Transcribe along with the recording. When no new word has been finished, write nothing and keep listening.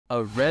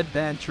A red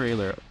band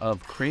trailer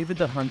of Kraven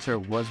the Hunter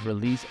was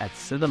released at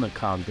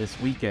CinemaCon this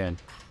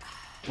weekend.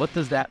 What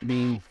does that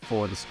mean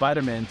for the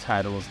Spider-Man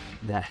titles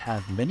that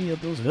have many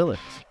of those villains?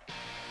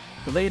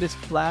 The latest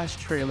Flash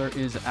trailer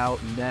is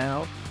out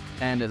now,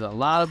 and there's a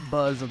lot of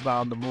buzz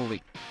around the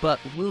movie. But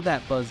will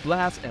that buzz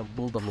last, and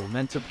will the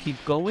momentum keep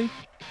going?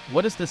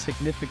 What is the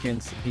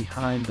significance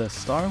behind the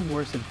Star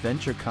Wars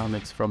Adventure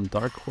comics from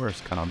Dark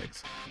Horse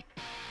Comics?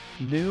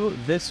 New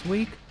this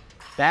week,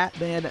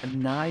 Batman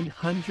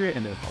 900,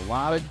 and there's a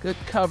lot of good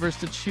covers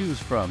to choose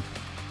from.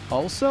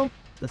 Also,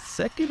 the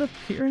second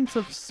appearance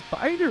of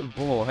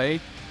Spider-Boy.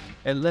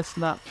 And let's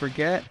not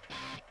forget,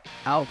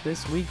 out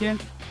this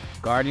weekend,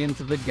 Guardians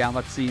of the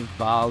Galaxy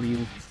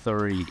Volume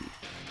 3.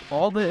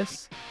 All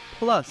this,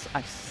 plus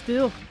I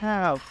still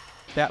have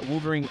that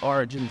Wolverine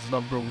Origins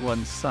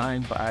 #1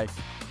 signed by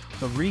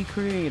the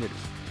recreators.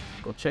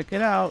 Go check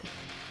it out.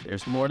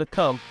 There's more to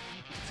come.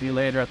 See you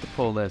later at the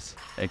pull list.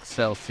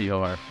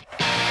 Excelsior.